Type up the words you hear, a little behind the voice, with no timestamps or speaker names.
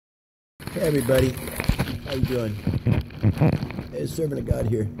Hey everybody, how you doing? Hey, servant of God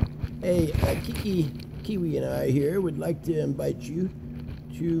here. Hey, Kiwi and I here would like to invite you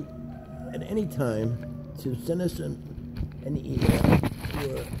to, at any time, to send us an email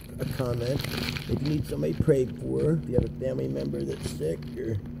or a comment. If you need somebody prayed for, if you have a family member that's sick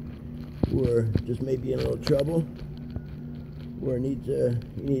or just maybe in a little trouble, or you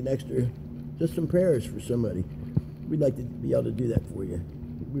need extra, just some prayers for somebody, we'd like to be able to do that for you.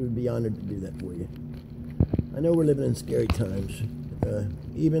 We would be honored to do that for you. I know we're living in scary times.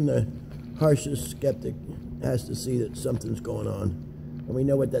 Even the harshest skeptic has to see that something's going on, and we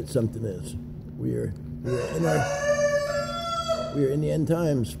know what that something is. We're in the end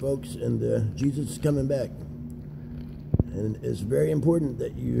times, folks, and Jesus is coming back. And it's very important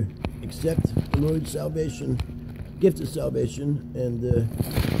that you accept the Lord's salvation, gift of salvation, and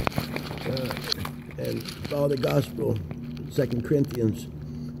follow the gospel. 2 Corinthians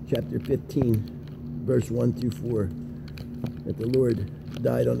chapter 15, verse 1 through 4, that the Lord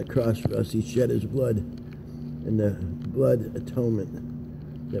died on the cross for us. He shed his blood, and the blood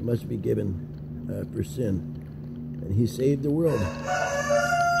atonement that must be given for sin. And he saved the world.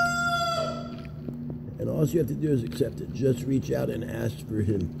 And all you have to do is accept it. Just reach out and ask for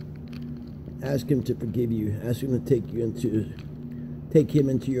him. Ask him to forgive you. Ask him to take him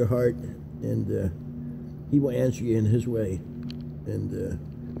into your heart, and he will answer you in his way. And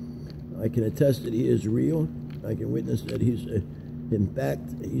I can attest that he is real. I can witness that in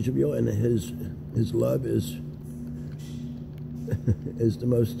fact, he's real, and his love is is the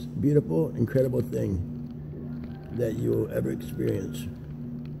most beautiful, incredible thing that you'll ever experience.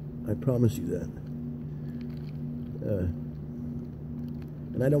 I promise you that.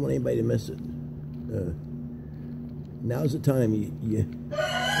 And I don't want anybody to miss it. Now's the time you need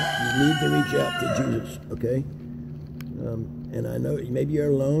to reach out to Jesus, okay? And I know maybe you're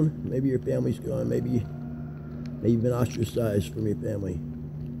alone, maybe your family's gone, maybe you've been ostracized from your family.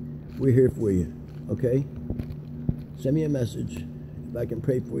 We're here for you, okay? Send me a message if I can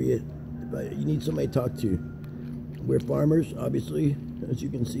pray for you. If you need somebody to talk to. We're farmers, obviously, as you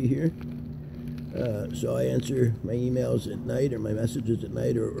can see here. So I answer my emails at night, or my messages at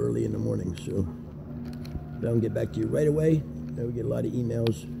night, or early in the morning. So if I don't get back to you right away, I will get a lot of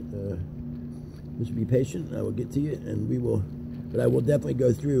emails. Just be patient, I will get to you, and but I will definitely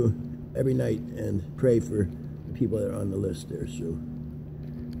go through every night and pray for the people that are on the list there. So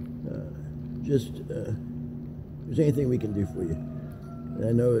if there's anything we can do for you. And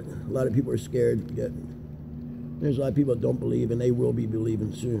I know a lot of people are scared. There's a lot of people that don't believe, and they will be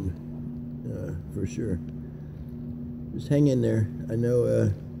believing soon, for sure. Just hang in there. I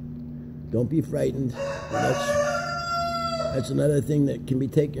know, don't be frightened. That's another thing that can be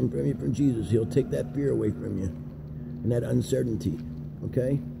taken from you from Jesus. He'll take that fear away from you and that uncertainty,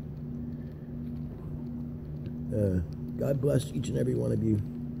 okay? God bless each and every one of you,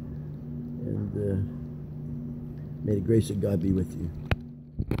 and may the grace of God be with you.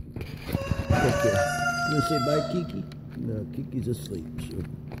 Take care. You want to say bye, Kiki? No, Kiki's asleep, so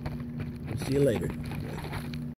I'll see you later.